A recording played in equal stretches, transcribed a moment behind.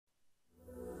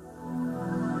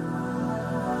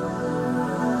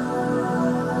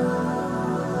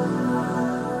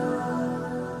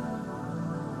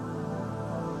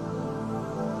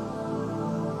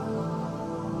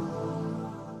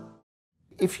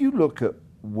If you look at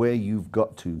where you've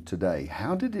got to today,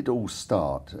 how did it all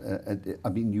start? I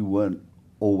mean, you weren't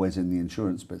always in the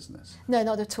insurance business. No,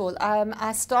 not at all.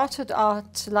 I started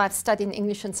out life studying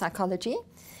English and psychology,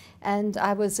 and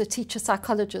I was a teacher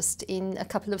psychologist in a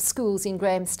couple of schools in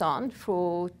Grahamstown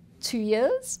for 2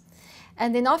 years.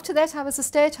 And then after that, I was a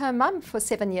stay-at-home mum for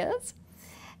 7 years.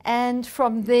 And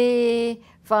from there,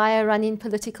 via running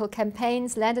political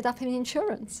campaigns, landed up in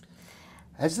insurance.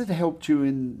 Has it helped you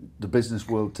in the business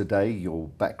world today, your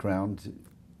background,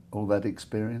 all that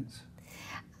experience?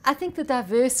 I think the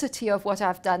diversity of what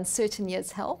I've done certainly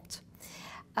has helped.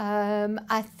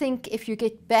 I think if you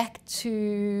get back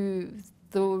to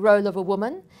the role of a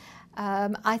woman,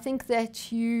 I think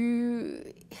that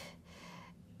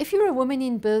if you're a woman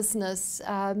in business,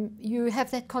 you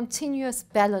have that continuous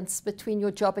balance between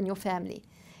your job and your family.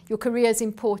 Your career is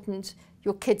important,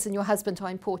 your kids and your husband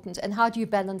are important, and how do you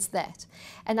balance that?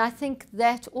 And I think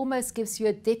that almost gives you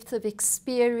a depth of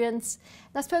experience,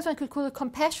 and I suppose one could call it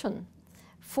compassion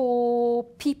for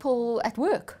people at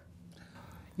work.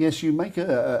 Yes, you make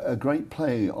a great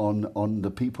play on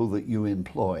the people that you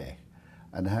employ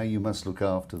and how you must look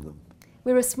after them.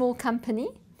 We're a small company,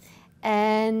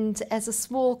 and as a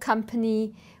small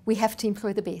company, we have to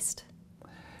employ the best.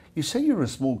 You say you're a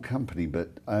small company, but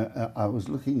I was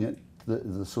looking at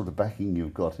the sort of backing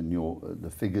you've got and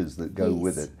the figures that go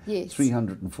with it. Yes.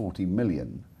 340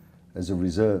 million as a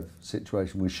reserve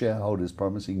situation with shareholders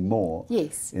promising more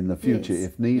in the future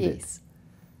if needed. Yes.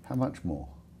 How much more?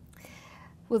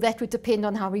 Well, that would depend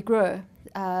on how we grow.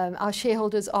 Our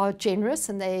shareholders are generous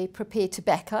and they're prepared to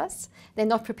back us. They're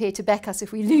not prepared to back us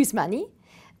if we lose money,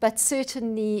 but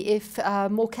certainly if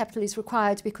more capital is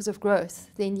required because of growth,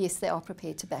 then yes, they are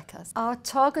prepared to back us. Our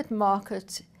target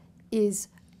market is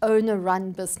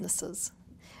owner-run businesses.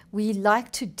 We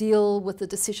like to deal with the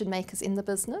decision makers in the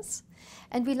business,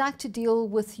 and we like to deal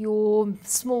with your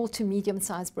small to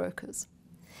medium-sized brokers.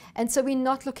 And so we're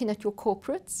not looking at your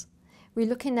corporates. We're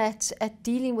looking at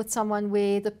dealing with someone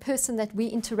where the person that we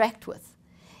interact with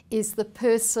is the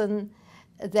person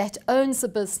that owns the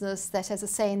business, that has a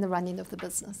say in the running of the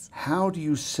business. How do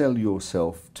you sell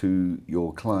yourself to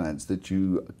your clients that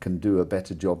you can do a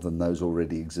better job than those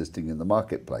already existing in the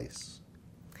marketplace?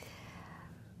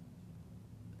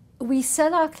 We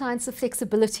sell our clients the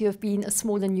flexibility of being a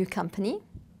small and new company.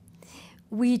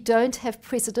 We don't have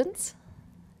precedents,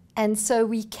 and so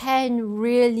we can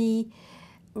really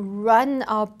run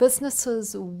our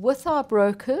businesses with our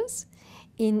brokers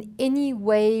in any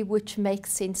way which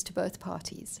makes sense to both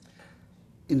parties.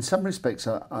 In some respects,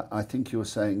 I think you're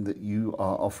saying that you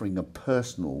are offering a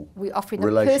personal relationship. We're offering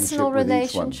a personal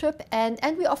relationship, and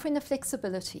we're offering the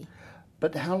flexibility.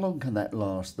 But how long can that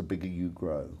last the bigger you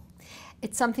grow?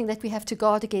 It's something that we have to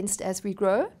guard against as we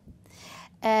grow.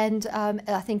 And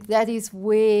I think that is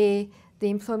where the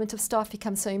employment of staff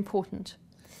becomes so important.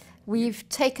 We've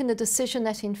taken a decision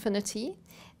at Infinity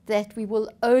that we will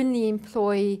only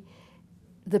employ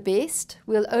the best.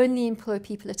 We'll only employ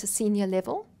people at a senior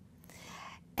level.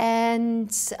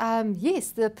 And yes,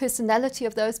 the personality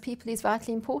of those people is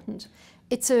vitally important.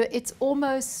 It's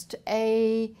almost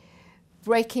a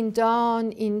breaking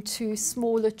down into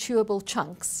smaller, chewable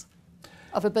chunks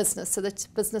of a business, so that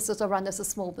businesses are run as a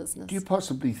small business. Do you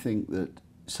possibly think that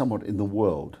somewhat in the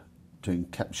world, to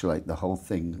encapsulate the whole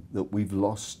thing, that we've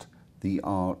lost the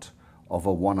art of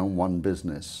a one-on-one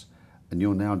business and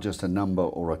you're now just a number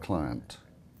or a client?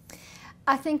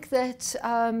 I think that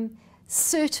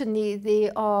certainly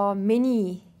there are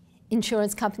many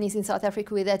insurance companies in South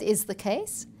Africa where that is the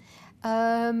case,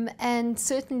 and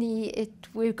certainly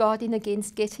we're guarding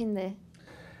against getting there.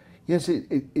 Yes,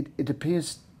 it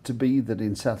appears to be that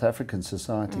in South African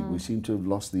society we seem to have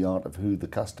lost the art of who the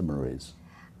customer is.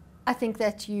 I think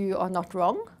that you are not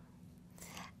wrong,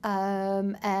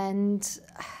 and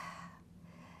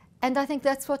I think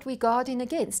that's what we're guarding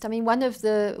against. I mean, one of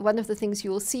the things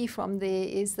you'll see from there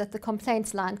is that the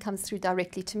complaints line comes through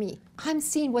directly to me. I'm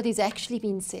seeing what is actually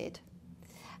being said.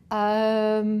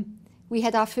 We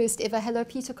had our first ever Hello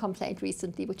Peter complaint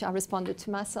recently, which I responded to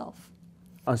myself.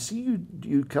 I see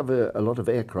you cover a lot of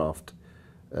aircraft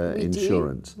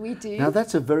insurance. We do. Now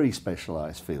that's a very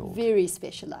specialised field. Very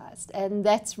specialised, and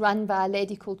that's run by a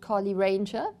lady called Carly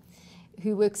Ranger,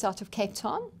 who works out of Cape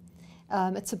Town.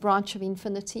 It's a branch of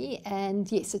Infinity, and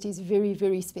yes, it is very,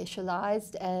 very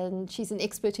specialised, and she's an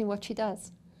expert in what she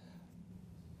does.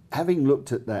 Having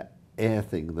looked at that air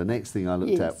thing, the next thing I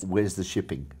looked at, where's the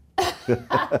shipping?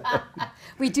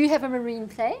 We do have a marine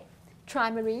play,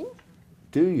 Tri-Marine.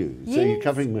 Do you? Yes, so you're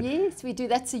covering yes, we do.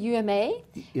 That's a UMA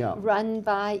run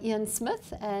by Ian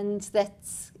Smith, and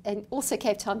that's also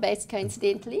Cape Town based,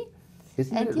 coincidentally.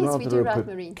 Isn't And it yes, we do rather a write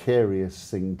marine. precarious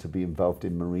thing to be involved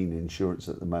in marine insurance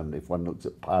at the moment if one looks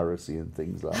at piracy and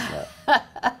things like that?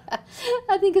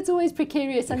 I think it's always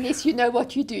precarious unless you know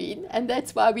what you're doing, and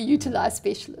that's why we utilise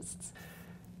specialists.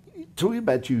 Talking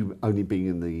about you only being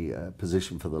in the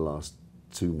position for the last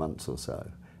 2 months or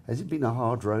so, has it been a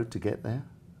hard road to get there?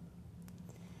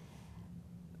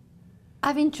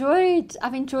 I've enjoyed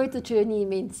the journey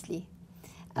immensely.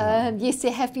 Yes,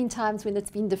 there have been times when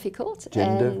it's been difficult.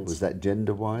 Gender, was that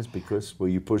gender-wise? Because were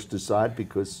you pushed aside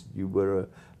because you were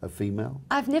a female?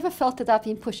 I've never felt that I've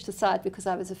been pushed aside because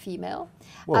I was a female.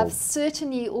 Well, I've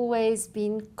certainly always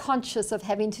been conscious of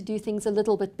having to do things a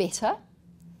little bit better.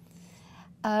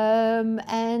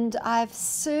 And I've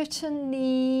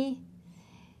certainly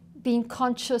been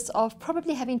conscious of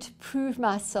probably having to prove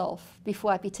myself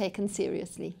before I'd be taken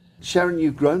seriously. Sharon,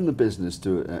 you've grown the business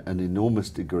to an enormous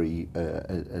degree,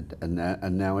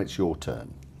 and now it's your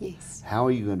turn. Yes. How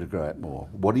are you going to grow it more?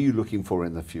 What are you looking for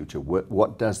in the future?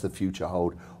 What does the future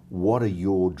hold? What are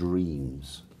your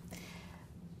dreams?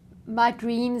 My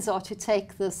dreams are to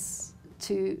take this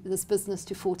business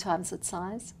to 4 times its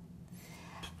size,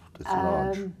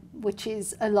 which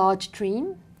is a large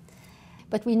dream.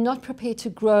 But we're not prepared to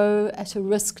grow at a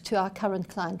risk to our current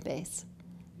client base.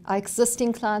 Our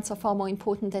existing clients are far more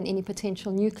important than any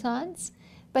potential new clients.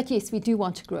 But yes, we do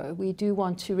want to grow. We do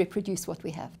want to reproduce what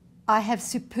we have. I have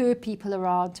superb people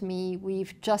around me.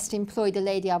 We've just employed a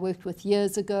lady I worked with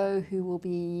years ago who will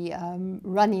be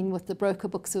running with the broker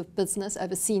books of business,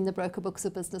 overseeing the broker books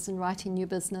of business and writing new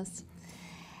business.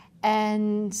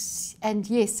 And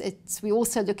yes, we're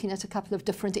also looking at a couple of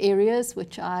different areas,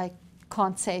 which I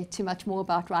can't say too much more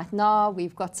about right now.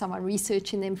 We've got someone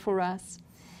researching them for us.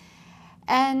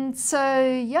 And so,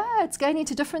 yeah, it's going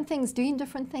into different things, doing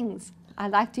different things. I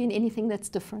like doing anything that's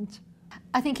different.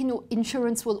 I think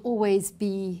insurance will always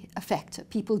be a factor.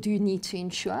 People do need to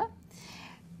insure.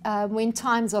 When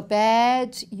times are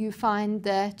bad, you find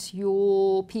that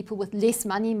your people with less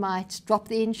money might drop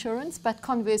their insurance, but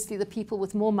conversely, the people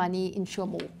with more money insure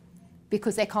more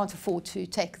because they can't afford to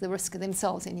take the risk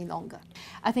themselves any longer.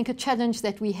 I think a challenge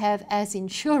that we have as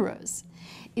insurers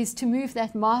is to move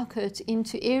that market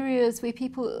into areas where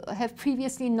people have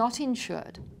previously not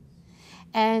insured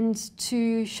and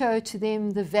to show to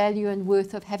them the value and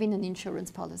worth of having an insurance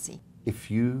policy.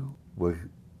 If you were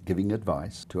giving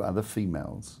advice to other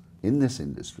females in this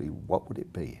industry, what would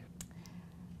it be?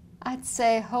 I'd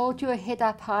say hold your head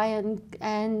up high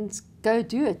and go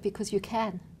do it because you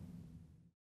can.